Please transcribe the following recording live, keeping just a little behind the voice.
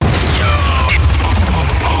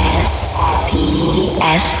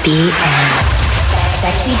BN.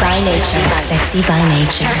 Sexy by nature. Sexy by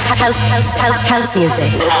nature. House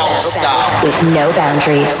music. With no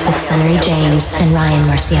boundaries. With Sunnery James and Ryan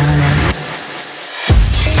Marciano.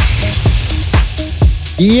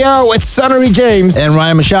 Yo, it's Sunnery James. And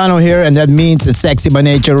Ryan Marciano here, and that means it's Sexy by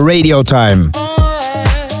Nature radio time.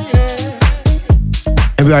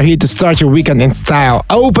 And we are here to start your weekend in style.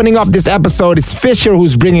 Opening up this episode is Fisher,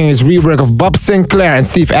 who's bringing his rework of Bob Sinclair and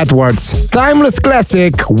Steve Edwards' timeless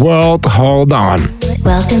classic, World Hold On.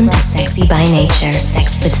 Welcome to Sexy by Nature.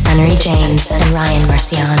 Sex with Sunnery James and Ryan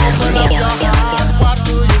Marciano.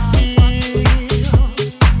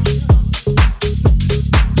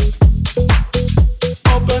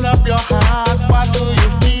 Your heart, what do you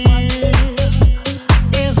feel?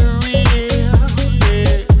 Is it real?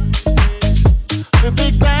 Yeah. The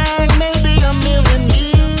Big Bang may be a million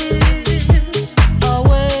years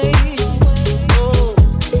away. Oh.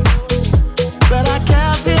 But I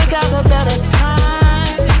can't think of a better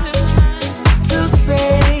time to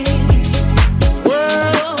say,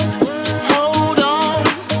 world, hold on.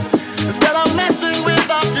 Instead of messing with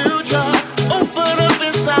our future, open up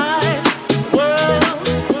inside.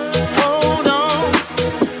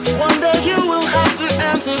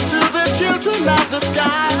 Children of the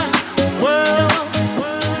sky, world,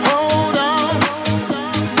 hold on.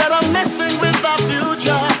 Instead of messing with our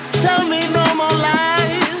future, tell me no more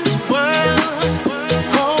lies. World,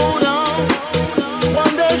 hold on.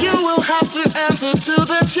 One day you will have to answer to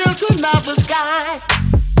the children of the sky.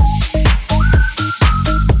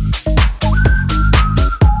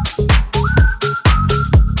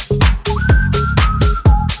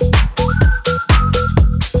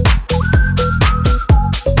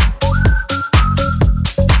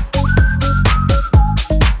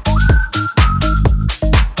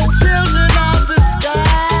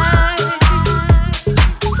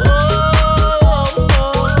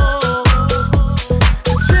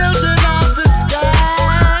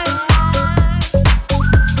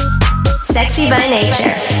 Sexy by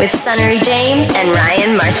Nature with Sunnery James and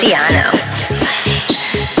Ryan Marciano.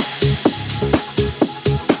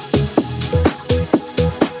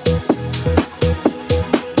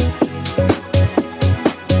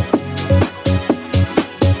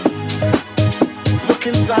 Look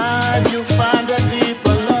inside, you'll find a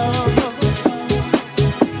deeper love.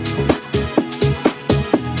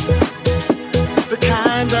 The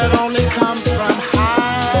kind that only comes from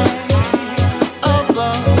high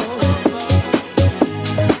above.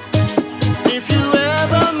 If you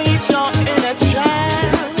ever meet your inner child,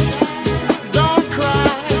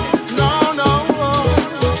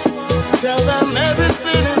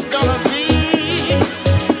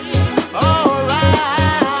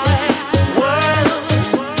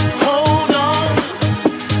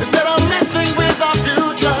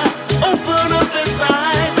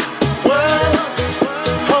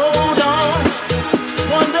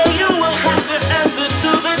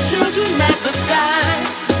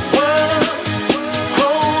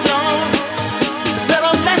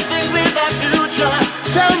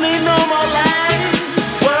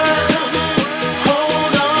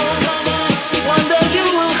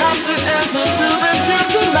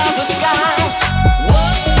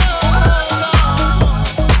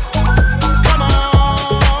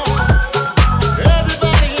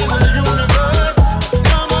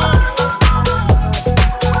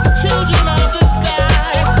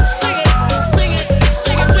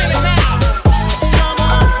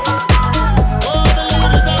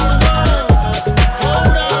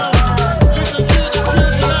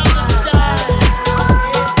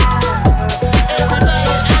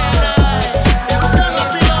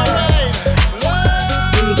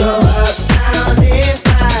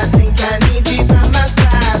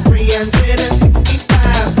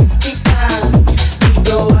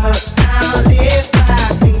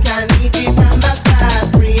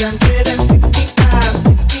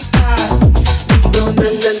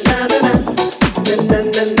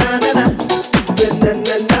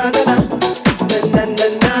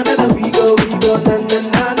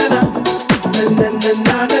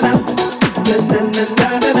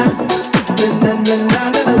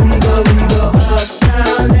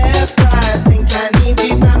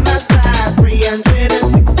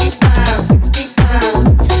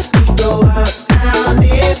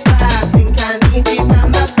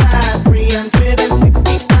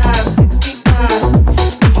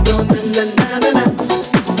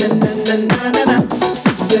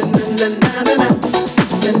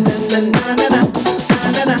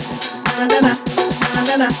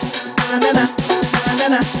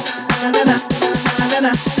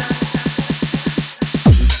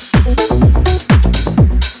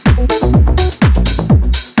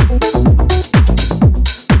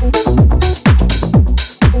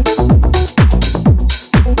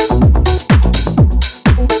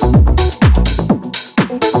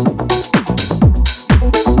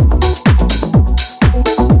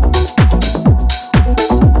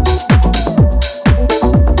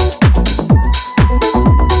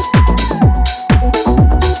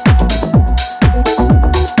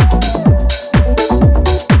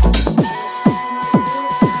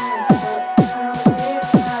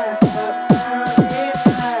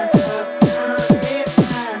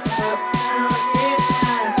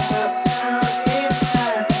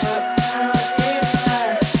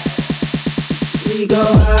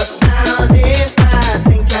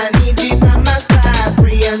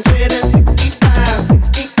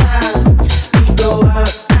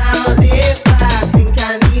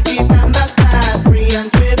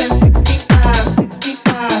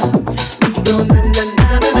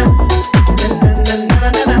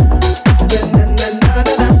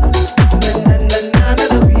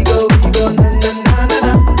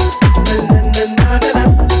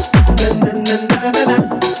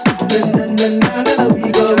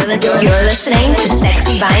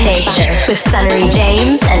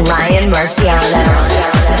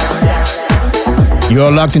 You're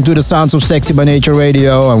locked into the sounds of Sexy by Nature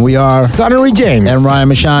Radio, and we are Sonnery James and Ryan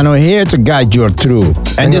Marciano here to guide you through.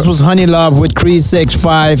 And this was Honey Love with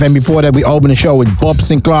 365, and before that we opened the show with Bob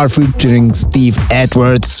Sinclar featuring Steve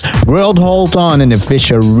Edwards, World Hold On, and the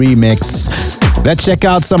Fisher remix. Let's check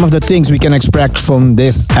out some of the things we can expect from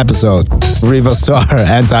this episode. Riva Starr,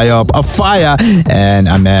 Anti-Up, Afire, and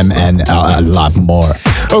Amem, and a lot more.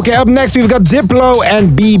 Okay, up next we've got Diplo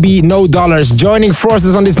and BB No Dollars joining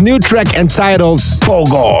forces on this new track entitled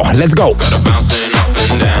Pogo. Let's go. Got her bouncing up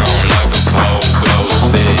and down like a pogo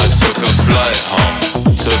stick. I took a flight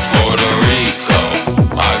home to Puerto Rico.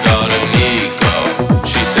 I got an ego.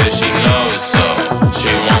 She said she knows so.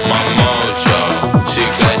 She want my mojo. She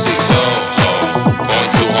classic Soho. Going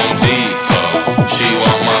to Home Depot. She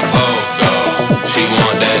want my pogo. She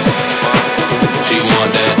want that. She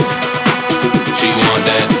want that. She want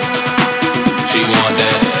that. She want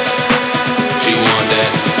that. She want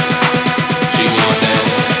that. She want that.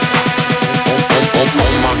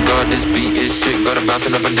 Oh my God, this beat is shit. Got her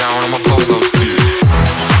bouncing up and down on my pogo stick.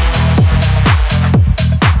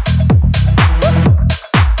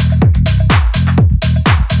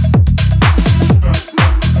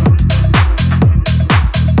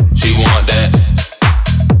 She want that.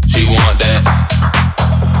 She want that.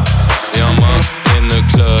 Yeah, I'm up in the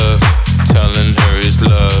club, telling her it's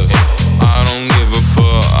love. I don't give a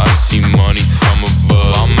fuck, I see money from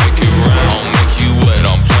above. I'll make it rain, I'll make you wet.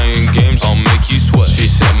 I'm playing games, I'll make you sweat. She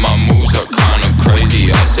said my moves are kinda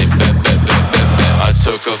crazy. I say bet, bet, bet, bet, bet. I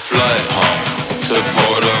took a flight home to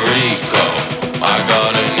Puerto Rico. I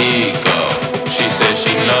got an ego. She said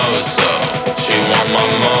she knows so. She want my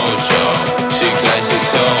mojo. She classic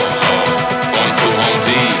Soho. Going to Home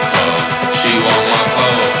Depot. She want my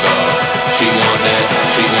pogo. She want that.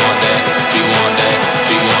 She want that. She want that.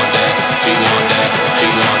 She want that. She want that. She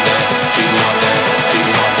want that. She want that. She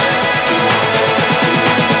want that. She want that.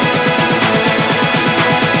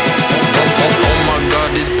 Oh my God,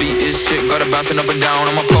 this beat is shit. Got her bouncing up and down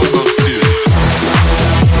on my pogo stick.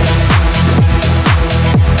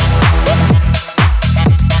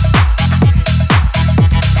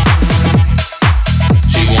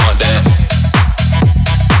 She want that.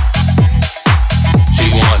 She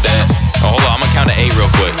want that. Oh, hold on, I'ma count to 8 real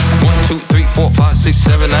quick. 1, 2, 3, 4, 5, 6,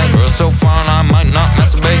 7, 8. Girl so fine, I might not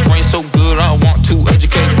masturbate. Brain so good, I want to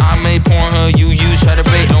educate. I made porn, her, you use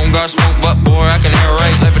chatterbait. Don't got smoke, but boy, I can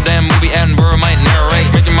narrate. Life a damn movie, Attenborough might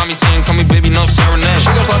narrate. Making mommy sing, call me baby, no serenade.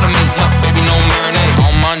 She goes like to me, huh, baby, no marinade.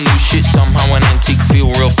 All my new shit, somehow an antique.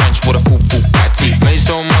 Feel real French with a foo-foo batik. Made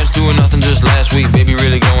so much, doing nothing just last week. Baby,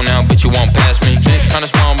 really going out, bitch, you won't pass me. Dick kinda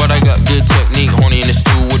small, but I got good technique. Horny in the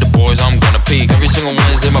stew with the boys, I'm gonna peek. Every single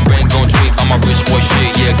Wednesday, my brain gon' tweak. I'm a rich boy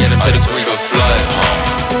shit, yeah, get him to the Greek. A flight home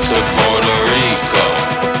to Puerto Rico.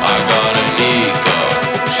 I got an ego.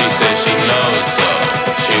 She said she knows so.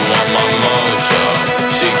 She want my mojo.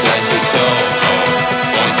 She classic Soho.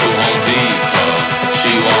 Going to Home Depot.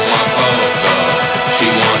 She want my pogo. She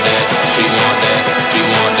want that. She want that. She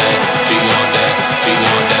want that. She want that. She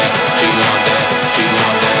want that. She want that. She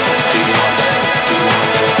want that. She want that. She want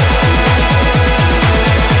that.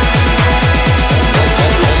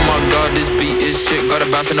 Oh my God, this beat is shit. Got her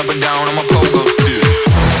bouncing up and down on my pogo stick.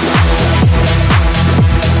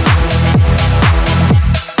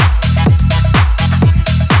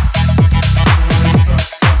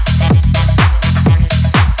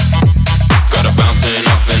 Got her bouncing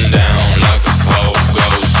up and down like a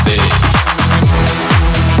pogo stick.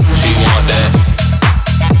 She want that.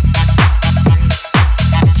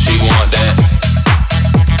 She want that.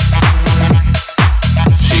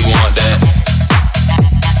 She want that.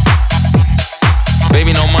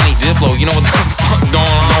 Baby, no money, Diplo, you know what the fuck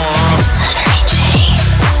going on? Sonnery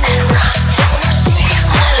James and Ryan Marciano.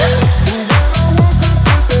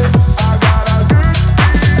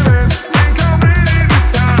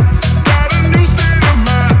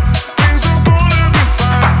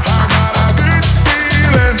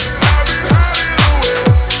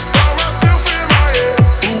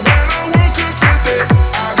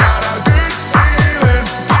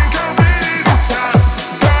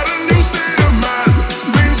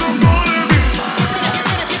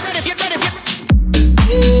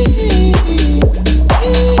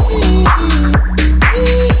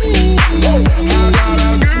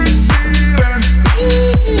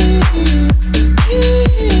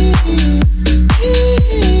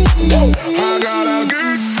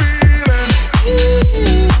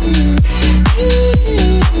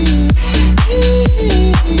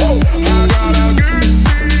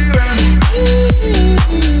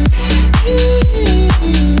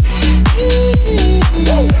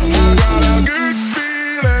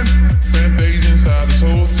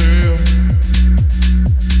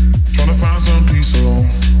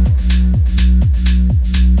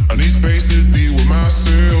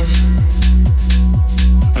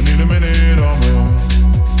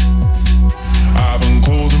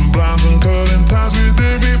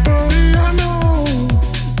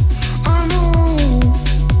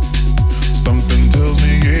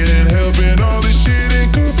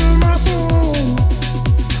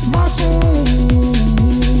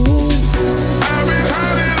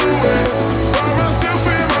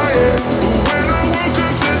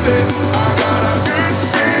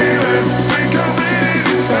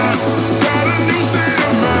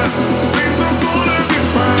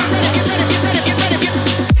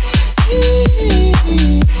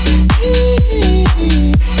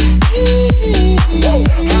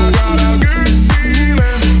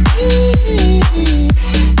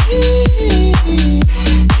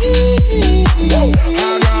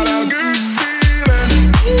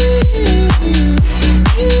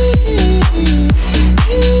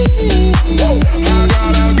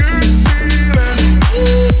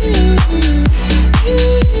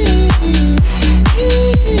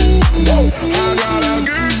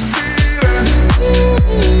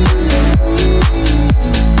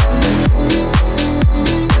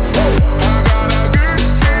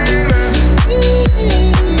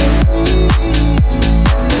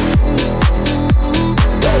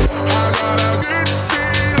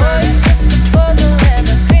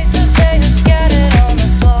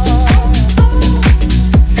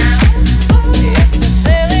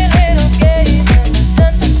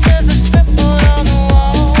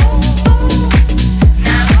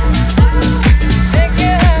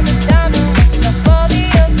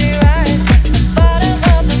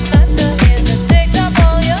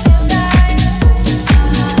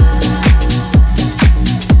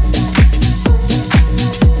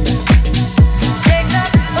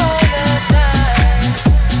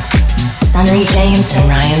 James and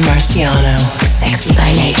Ryan Marciano. Sexy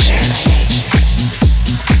by nature.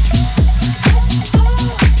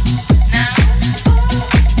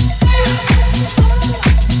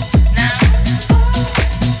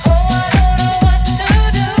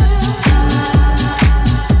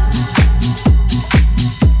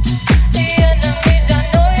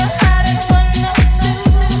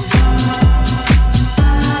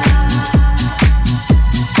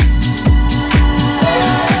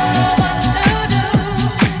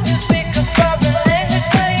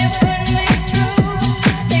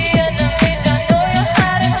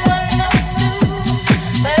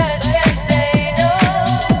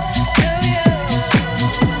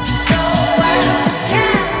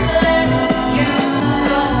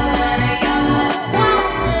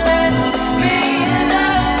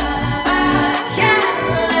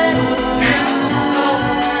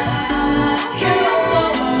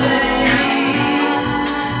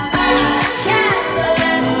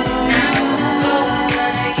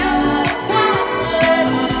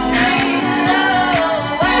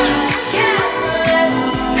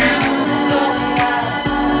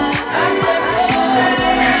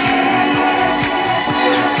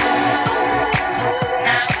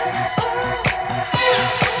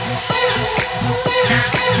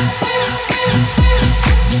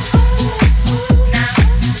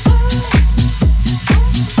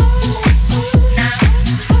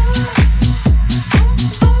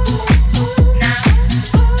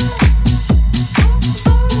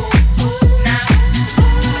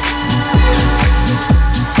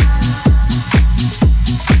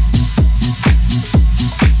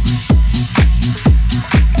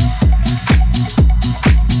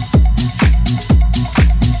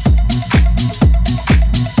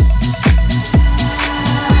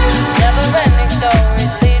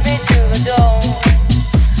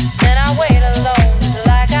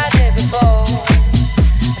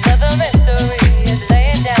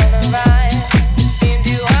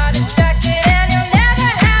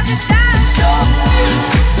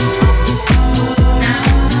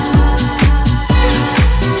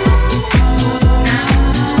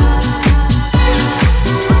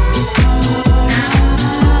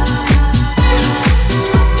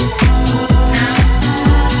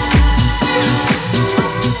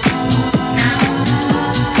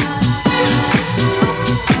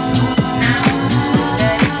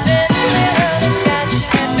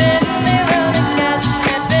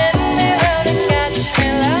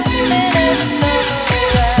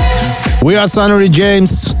 We are Sonny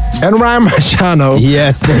James and Ryan Marciano.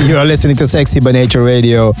 Yes, you are listening to Sexy by Nature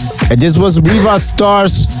Radio. And this was Riva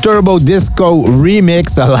Starr's Turbo Disco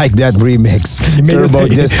remix. I like that remix. Turbo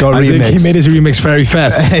Disco remix. I think he made his remix very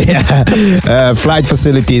fast. Yeah. Flight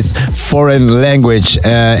Facilities, foreign language.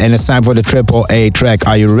 And it's time for the triple A track.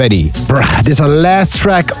 Are you ready? Bruh, this is our last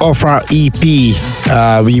track of our EP.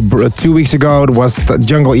 2 weeks ago, it was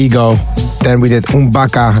Jungle Ego. Then we did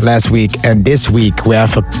Umbaka last week. And this week, we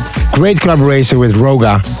have a great collaboration with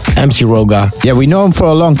Roga, MC Roga. Yeah, we know him for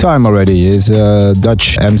a long time already. He's a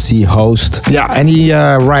Dutch MC host. Yeah, and he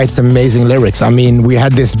writes amazing lyrics. I mean, we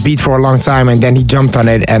had this beat for a long time and then he jumped on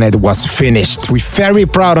it and it was finished. We're very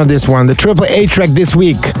proud on this one. The Triple A track this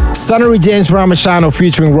week. Sonny James Marciano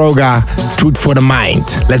featuring Roga, Truth for the Mind.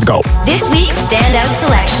 Let's go. This week's standout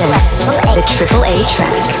selection, the Triple A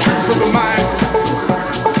track. Truth for the mind.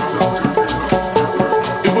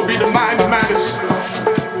 It will be the mind that matters.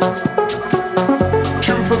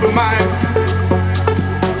 Truth for the mind.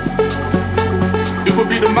 It will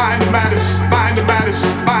be the mind that matters. Mind that matters.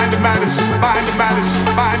 Mind that matters. Mind that matters.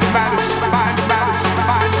 Mind that matters. Mind that matters.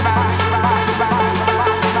 Mind that matters.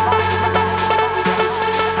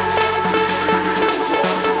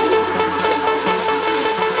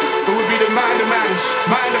 It will be the mind that matters.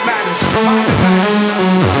 Mind that matters. Mind that matters.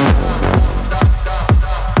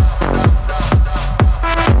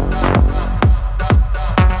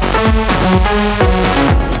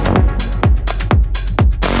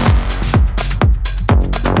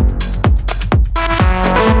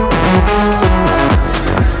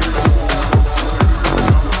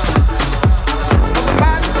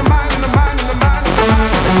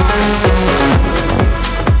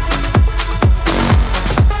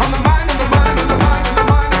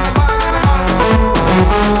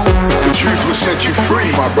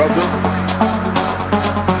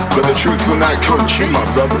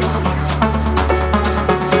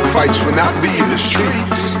 Fights will not be in the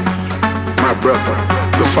streets, my brother.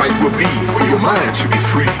 The fight will be for your mind to be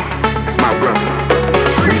free, my brother.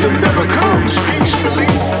 Freedom never comes peacefully,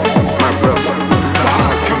 my brother. The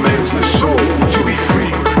heart commands the soul to be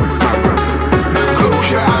free, my brother.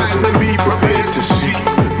 Close your eyes and be prepared to see,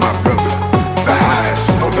 my brother. The high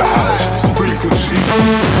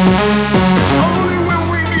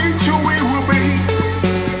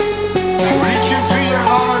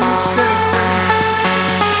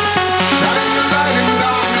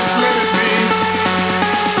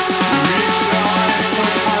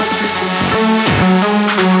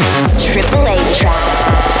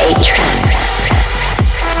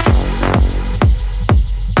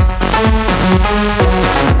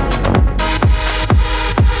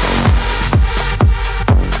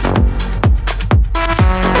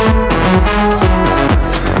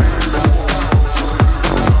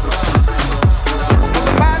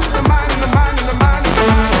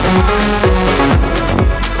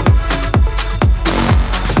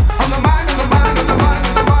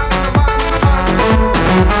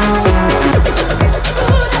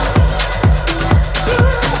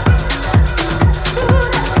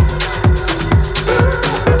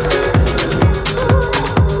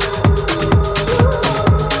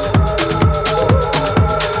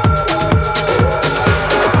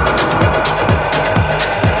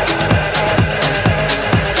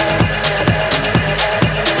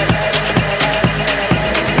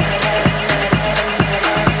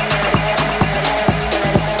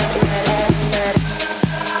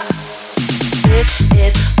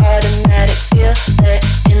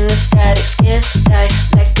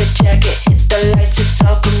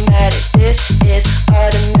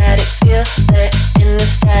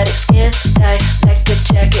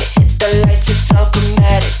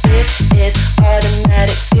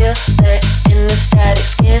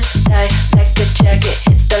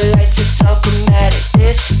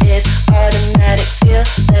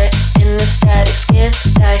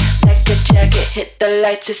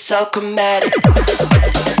It's so chromatic.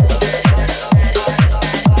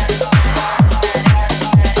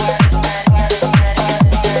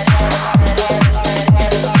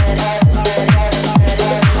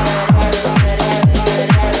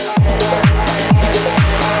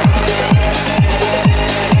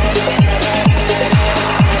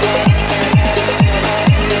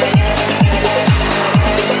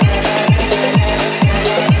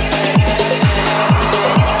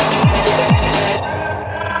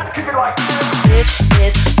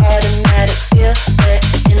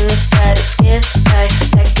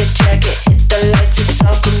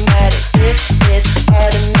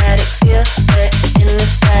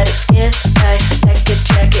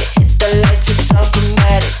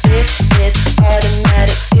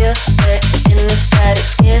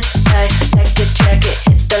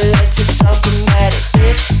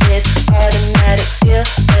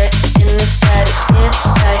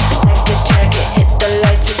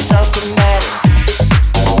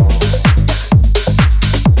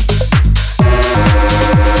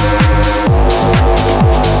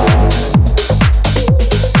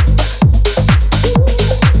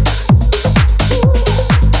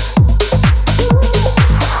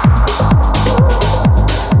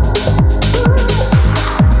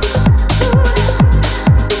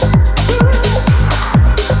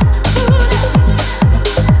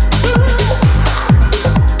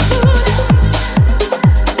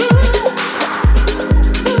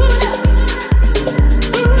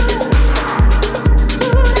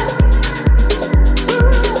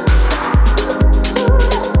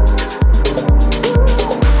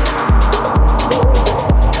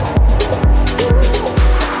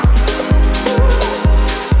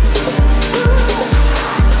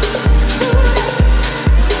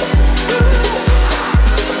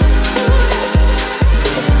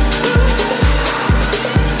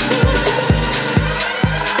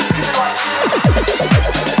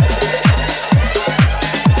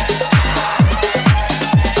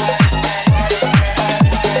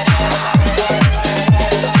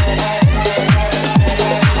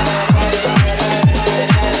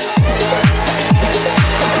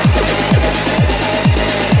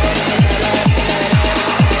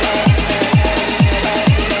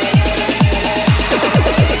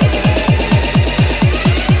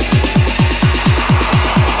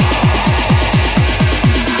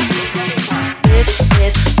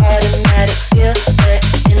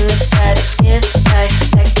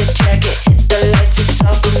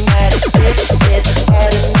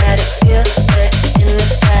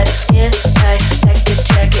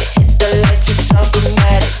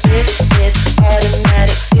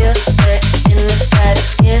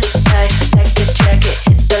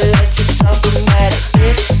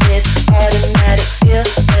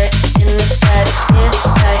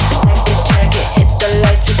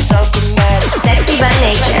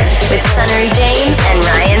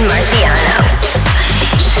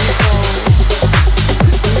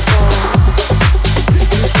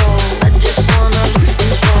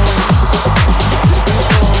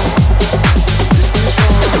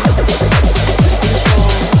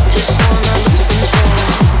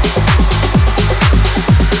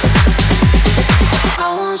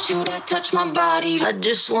 I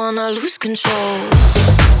just wanna lose control.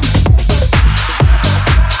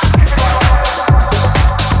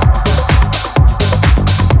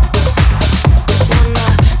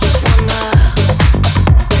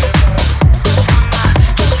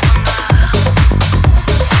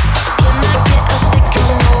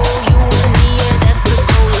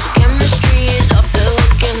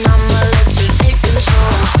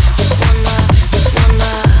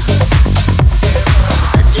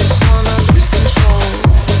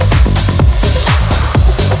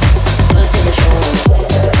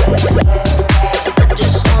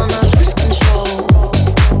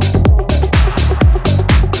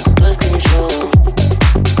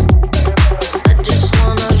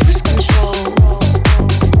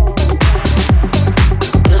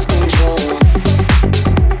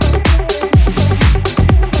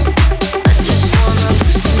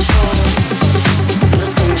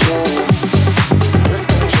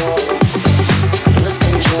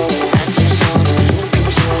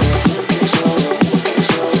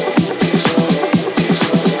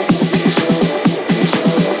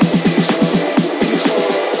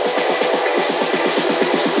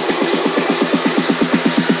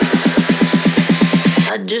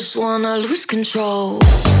 just wanna lose control.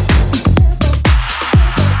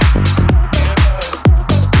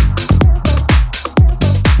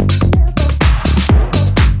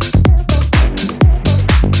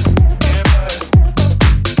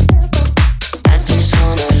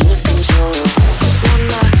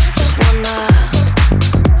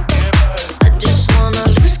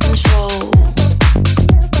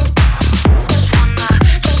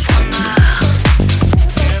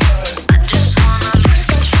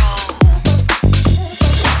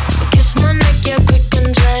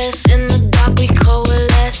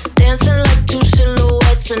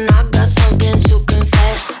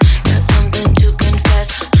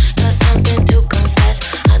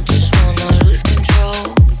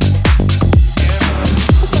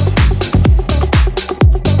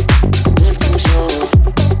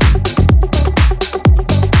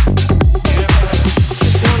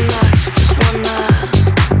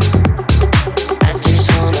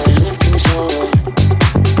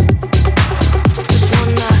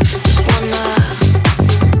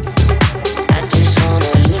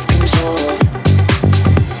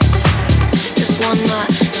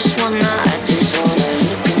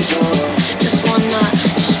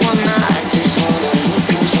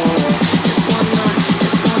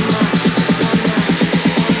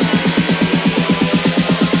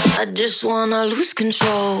 Just wanna lose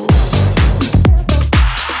control.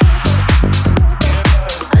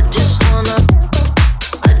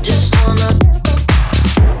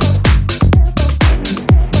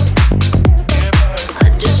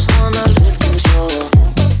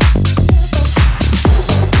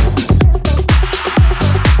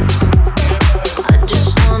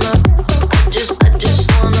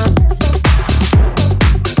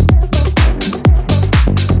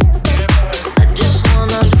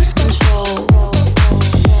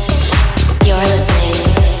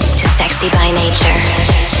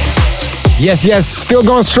 Yes, still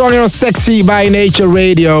going strong on Sexy by Nature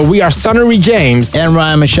Radio. We are Sonny James and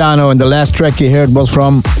Ryan Marciano, and the last track you heard was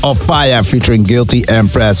from Of Fire featuring Guilty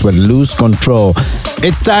Empress with Lose Control.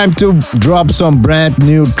 It's time to drop some brand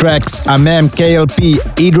new tracks. Amem, KLP,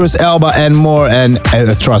 Idris Elba and more, and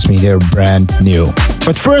trust me, they're brand new.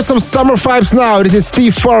 But first, some summer vibes now. This is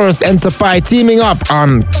Steve Forrest and Tapai teaming up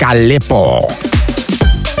on Calippo.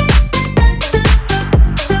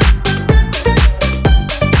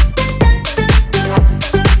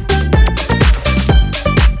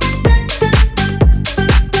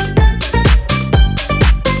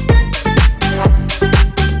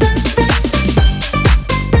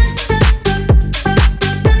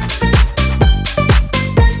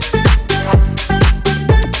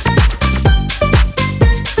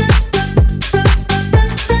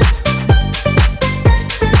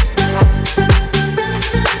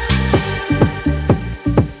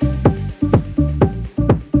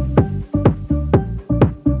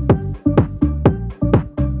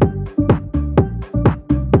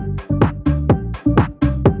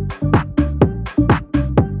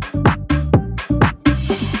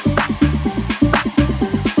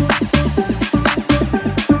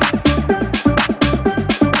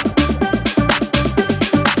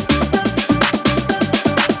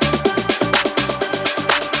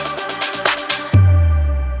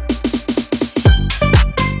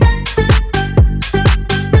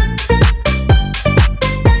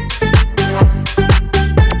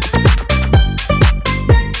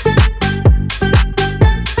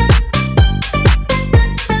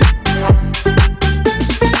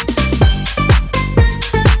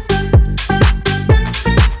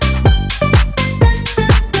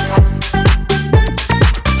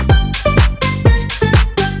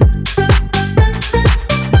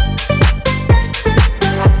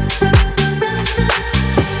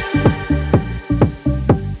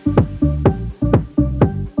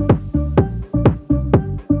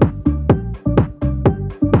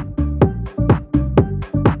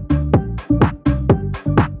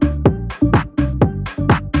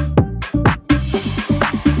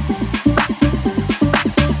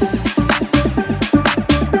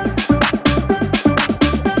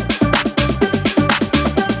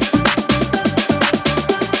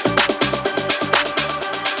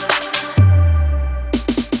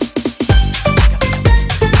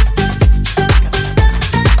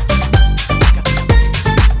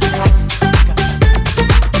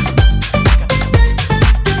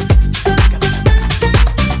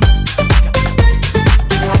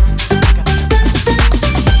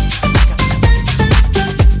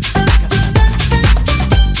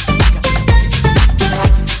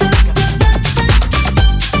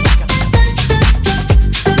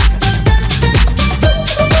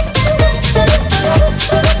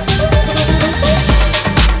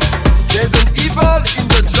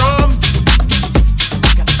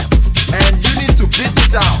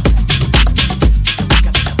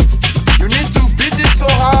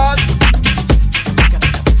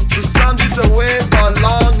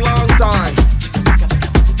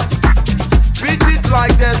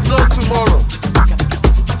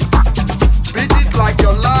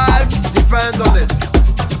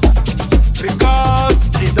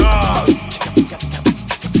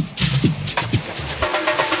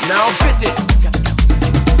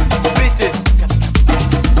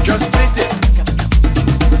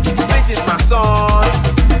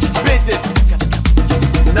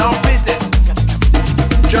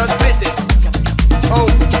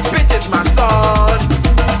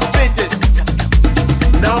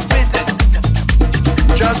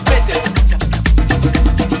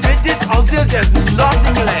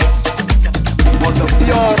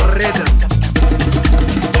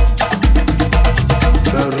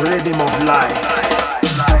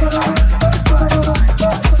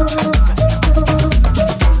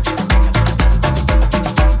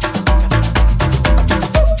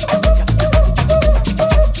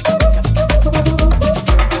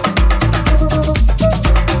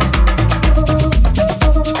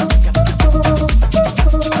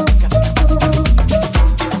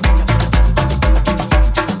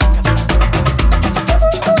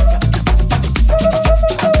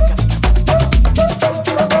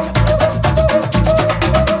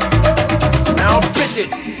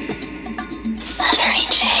 it. Sunnery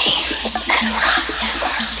James and Ryan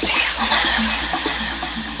Marciano.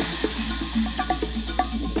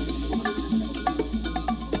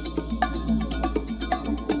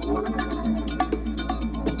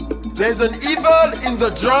 There's an evil in the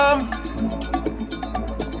drum,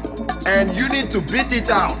 and you need to beat it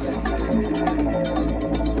out.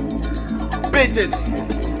 Beat it.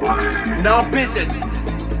 Now beat it.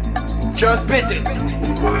 Just beat it.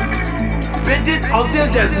 Beat it until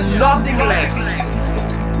there's nothing left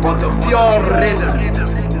but the pure rhythm.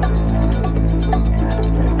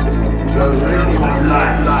 The rhythm of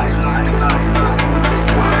life.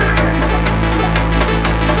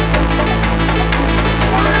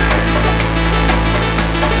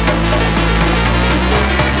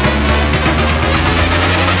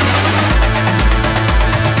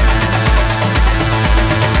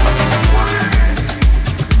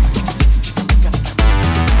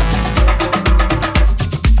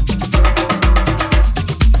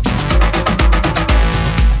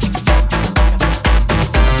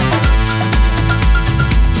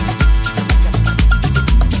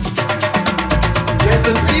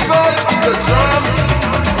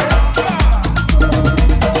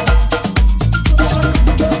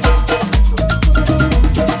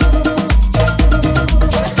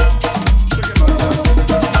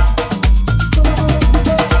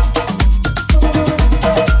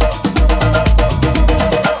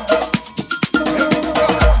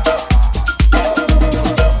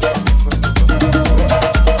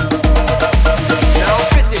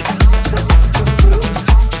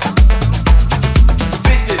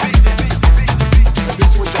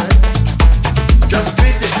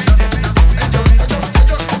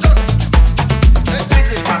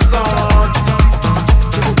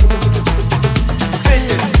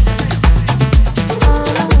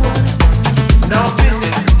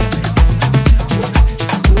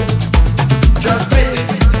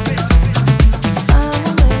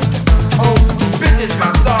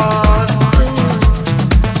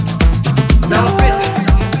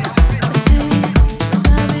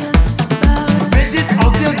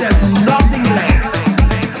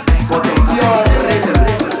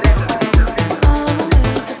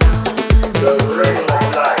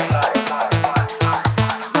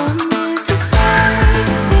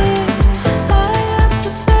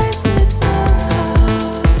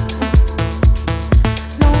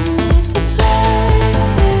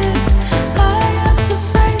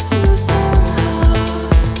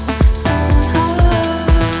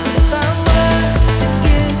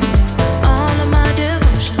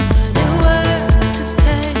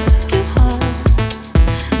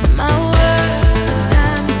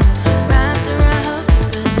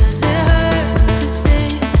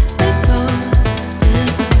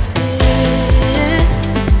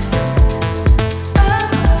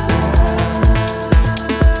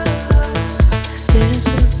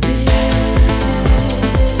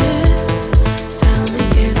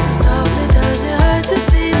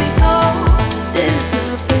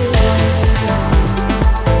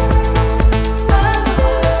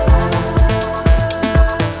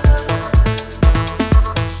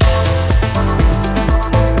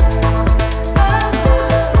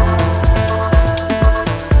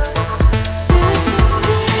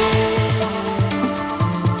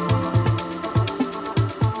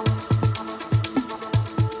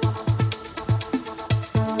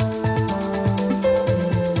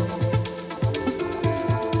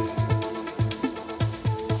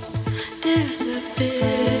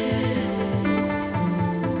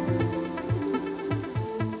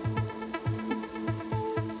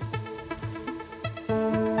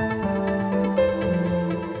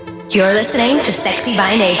 You're listening to Sexy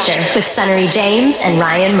by Nature with Sunnery James and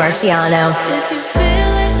Ryan Marciano. If you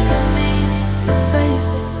feel it, you mean it, you face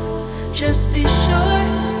it. Just be sure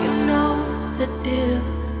you know the deal.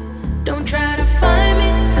 Don't try to find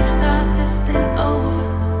me to start this thing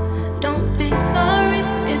over. Don't be sorry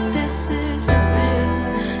if this is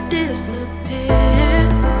real. Disappear.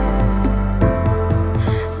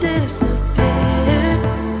 Disappear.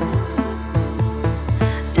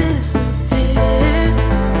 Disappear.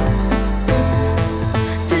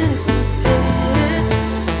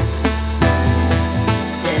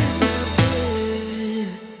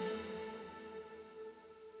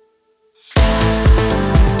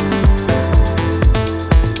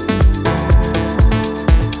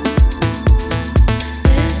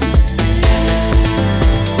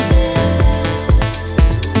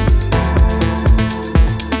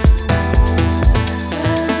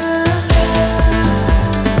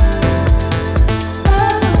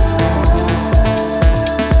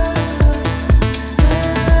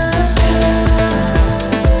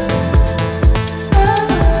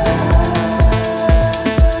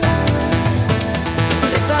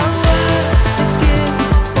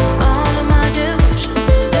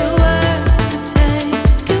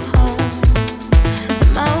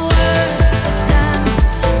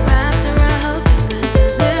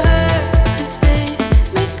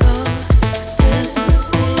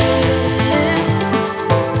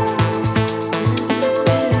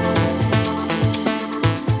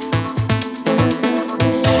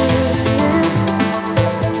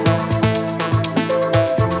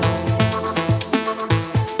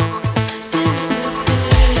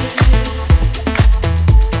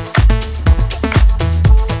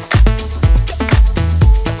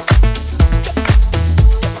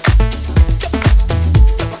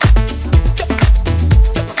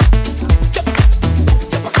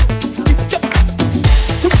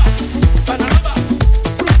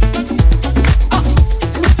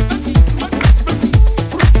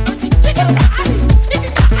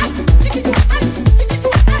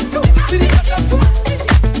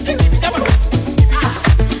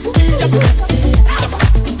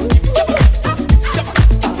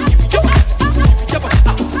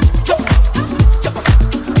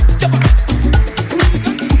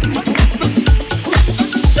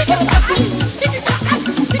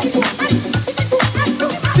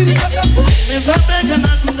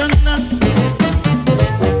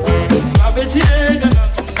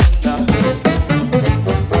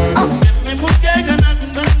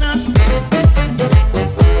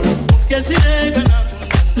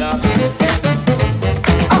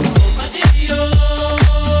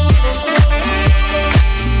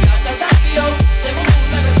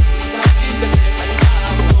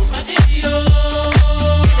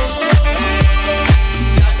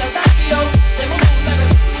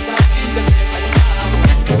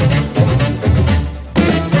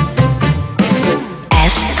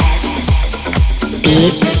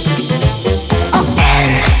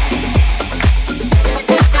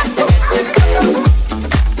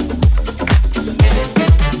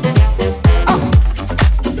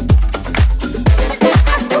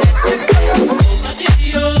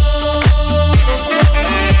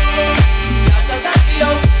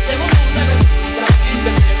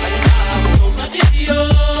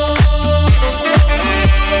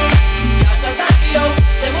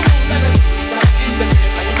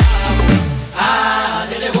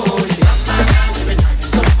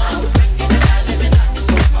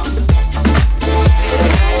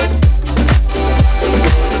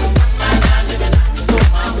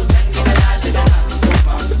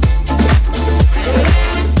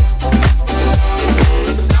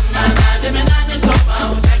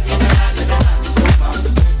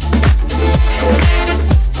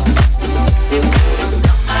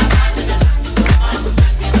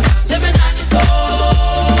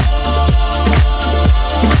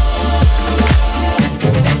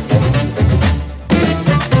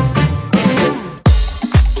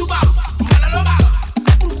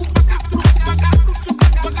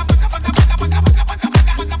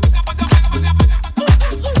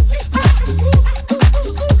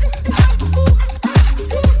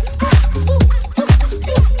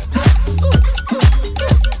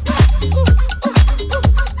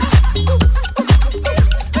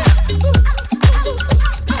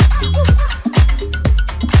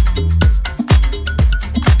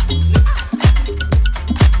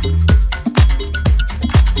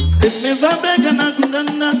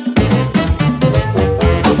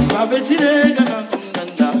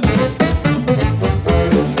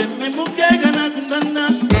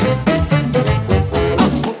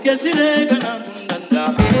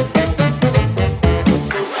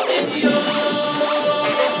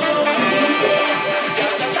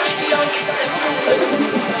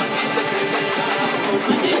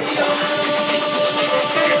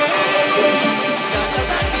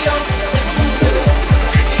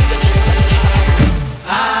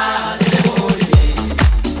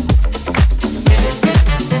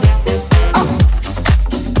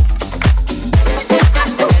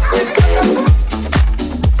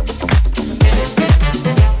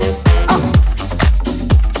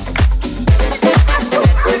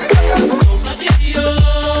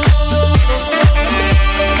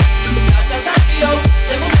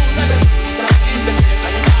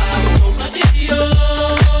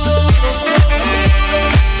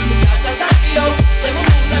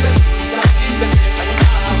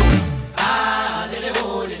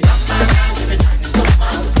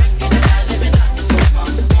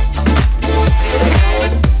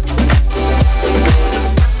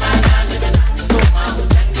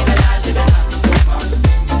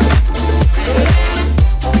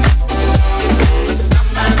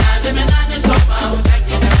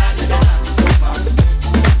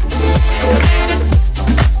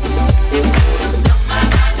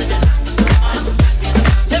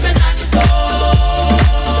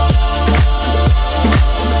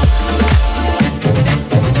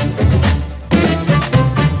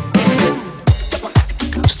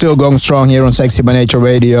 Still going strong here on Sexy by Nature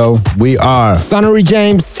Radio. We are Sonnery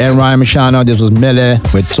James and Ryan Marciano. This was Mille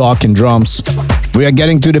with Talking Drums. We are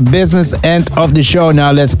getting to the business end of the show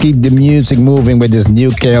now. Let's keep the music moving with this new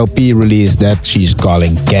KLP release that she's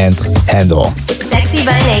calling Can't Handle. Sexy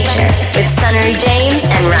by Nature with Sonnery James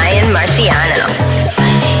and Ryan Marciano. Sexy by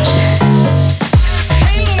Nature.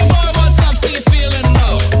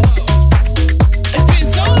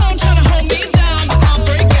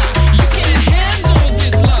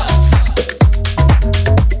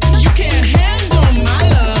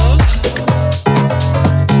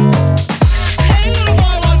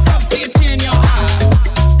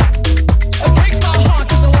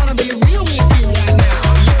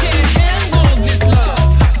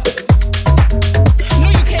 No,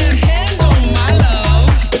 you can't handle my love.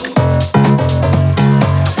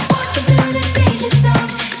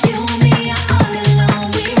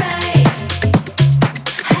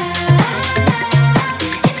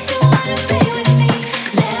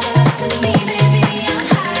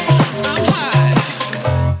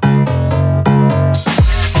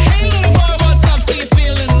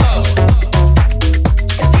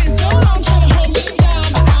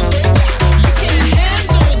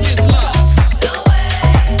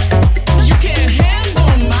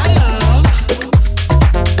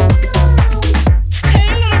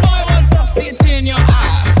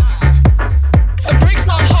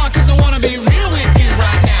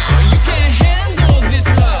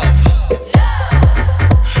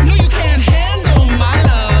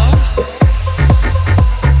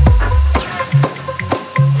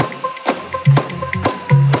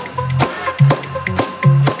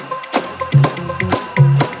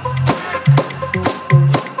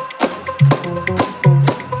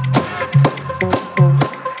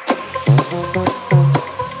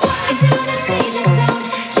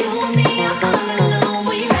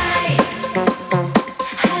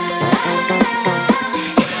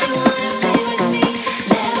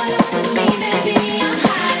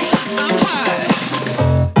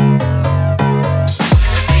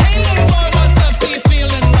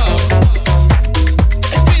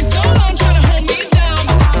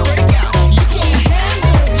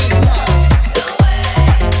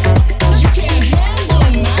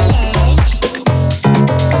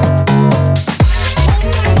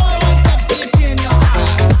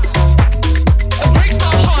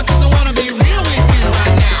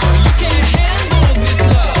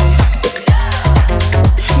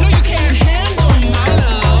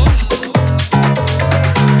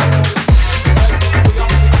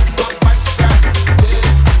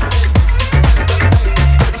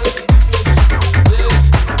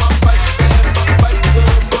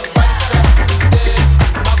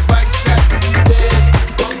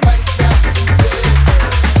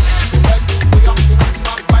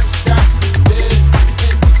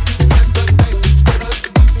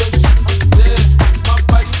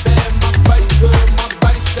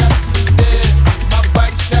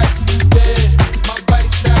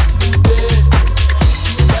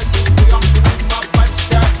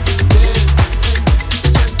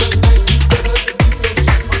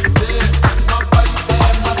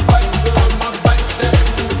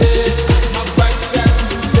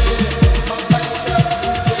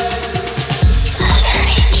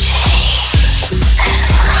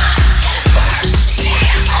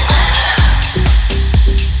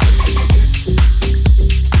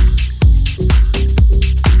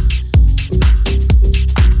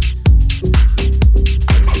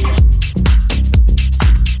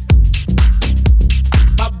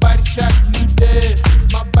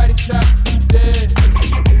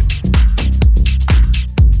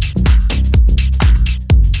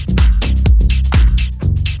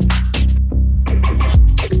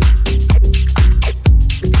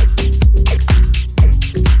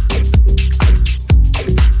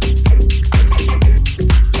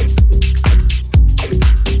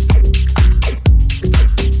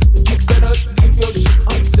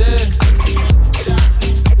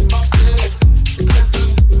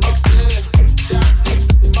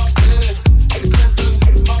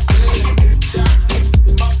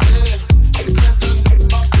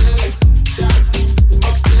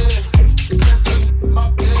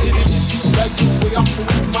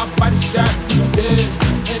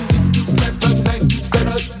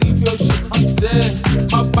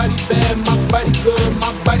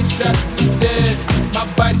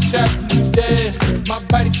 body shot, you dead. My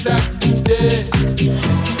body shot, you dead.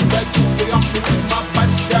 Like you think I'm feeling my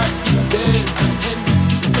body shot, you dead. And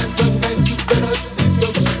you can't recognize, you better leave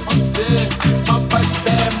your shit unsaid. My body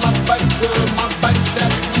bad, my body good, my body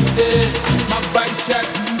shot, you dead. My body shot,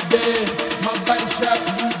 you dead. My body shot,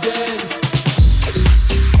 you dead.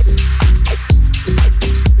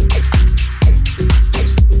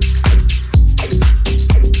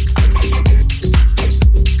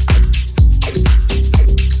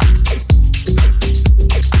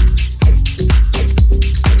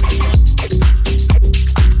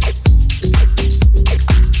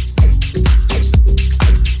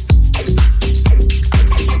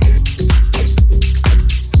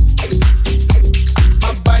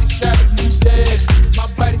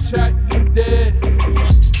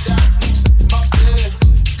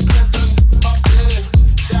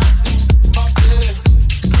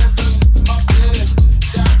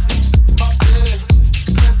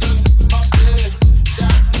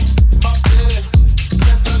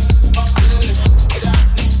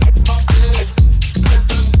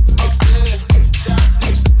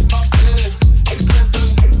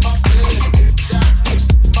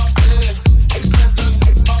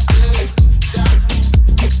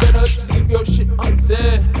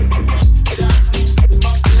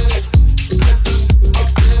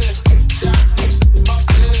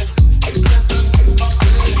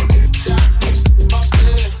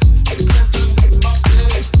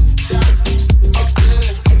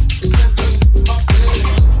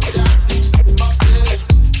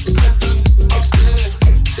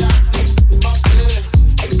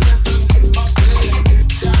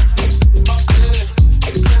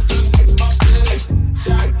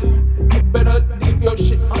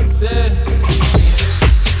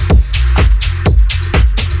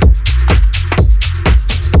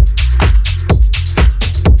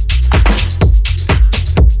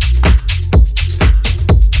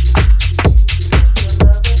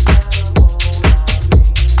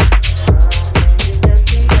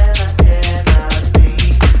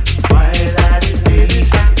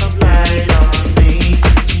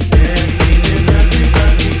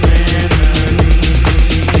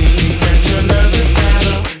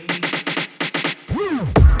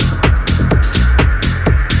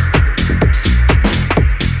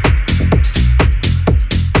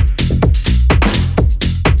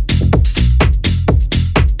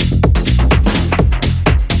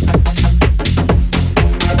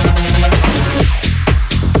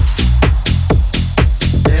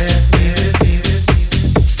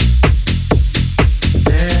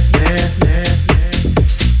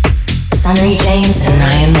 Sunnery James and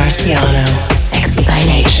Ryan Marciano, Sexy by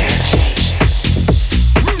Nature.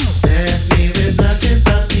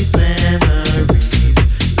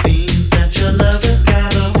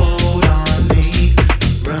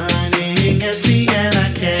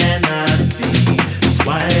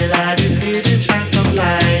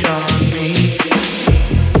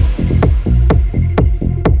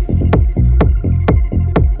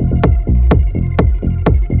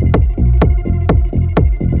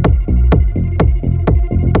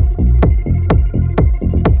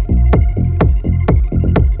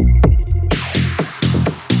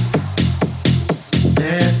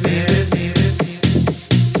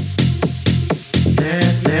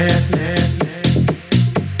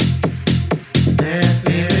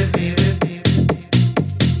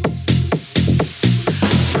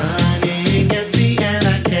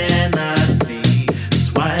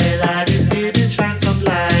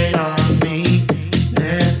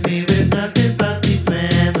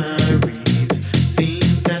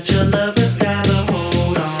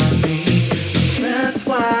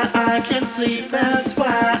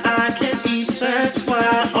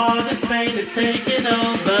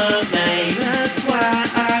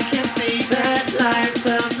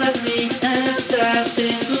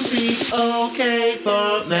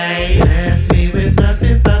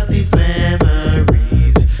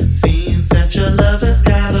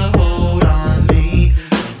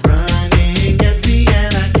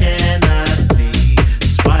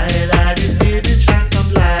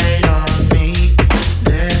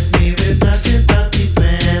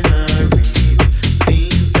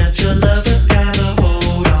 Got a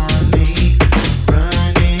hold on me.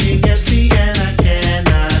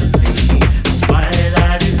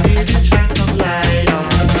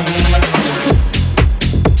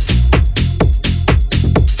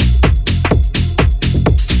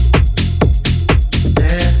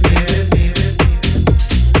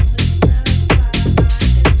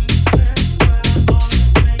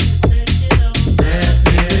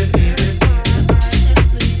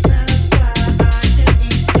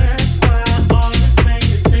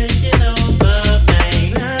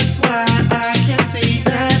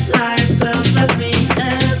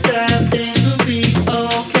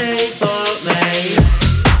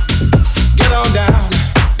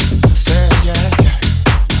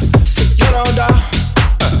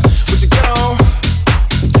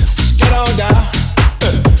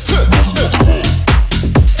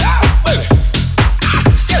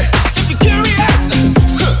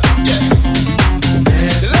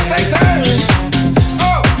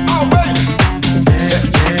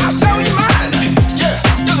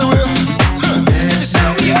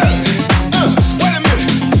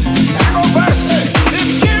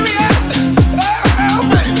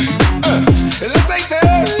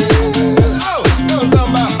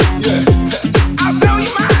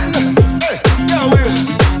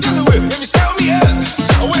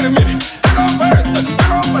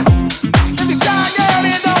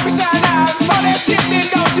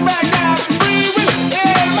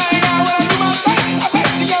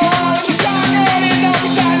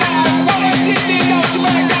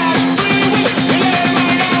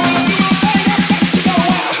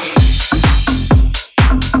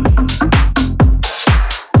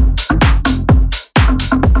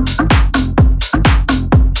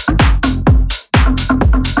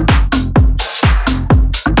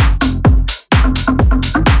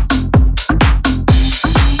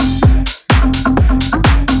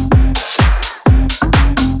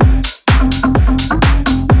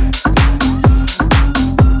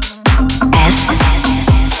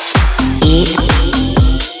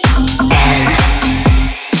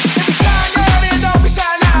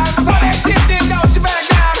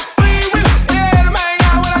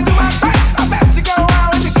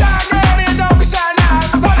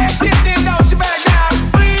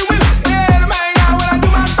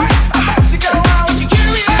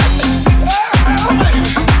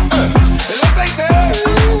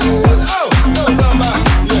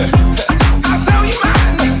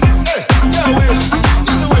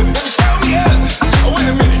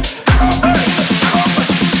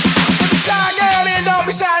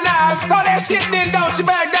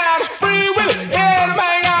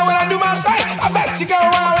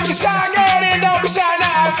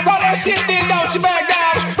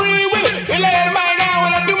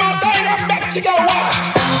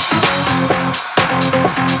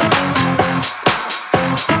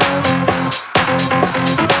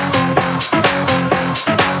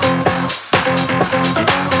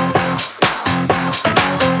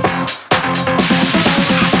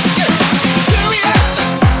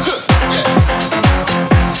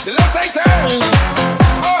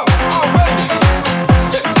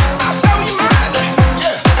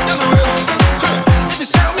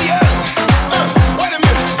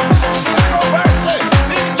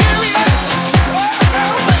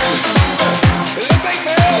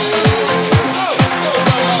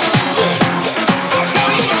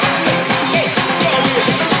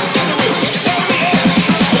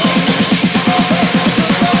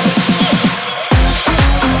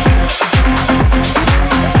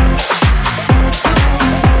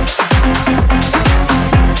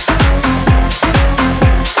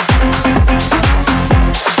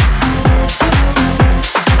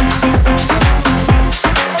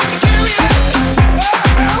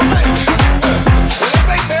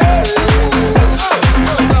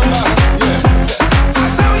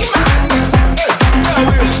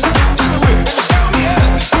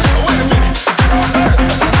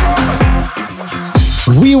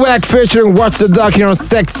 Swag featuring Watch the Duck here on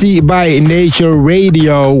Sexy by Nature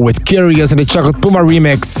Radio with Curious and the Chocolate Puma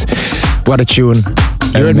remix. What a tune.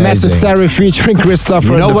 You heard Necessary featuring Christopher.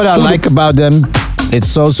 You know what I like about them? It's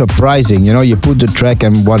so surprising. You know, you put the track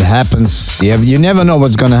and what happens, you never know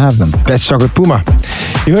what's going to happen. That's Chocolate Puma.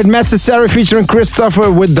 You heard Necessary featuring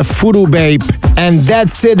Christopher with the Voodoo Babe. And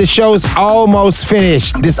that's it, the show's almost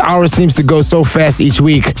finished. This hour seems to go so fast each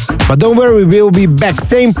week. But don't worry, we'll be back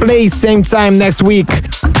same place, same time next week.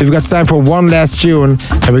 We've got time for one last tune,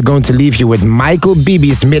 and we're going to leave you with Michael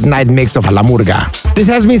Bibi's midnight mix of La Murga. This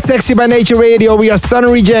has been Sexy by Nature Radio. We are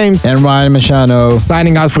Sunnery James and Ryan Marciano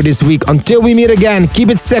signing out for this week. Until we meet again, keep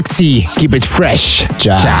it sexy, keep it fresh.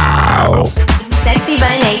 Ciao. Sexy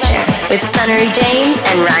by Nature with Sunnery James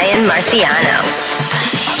and Ryan Marciano.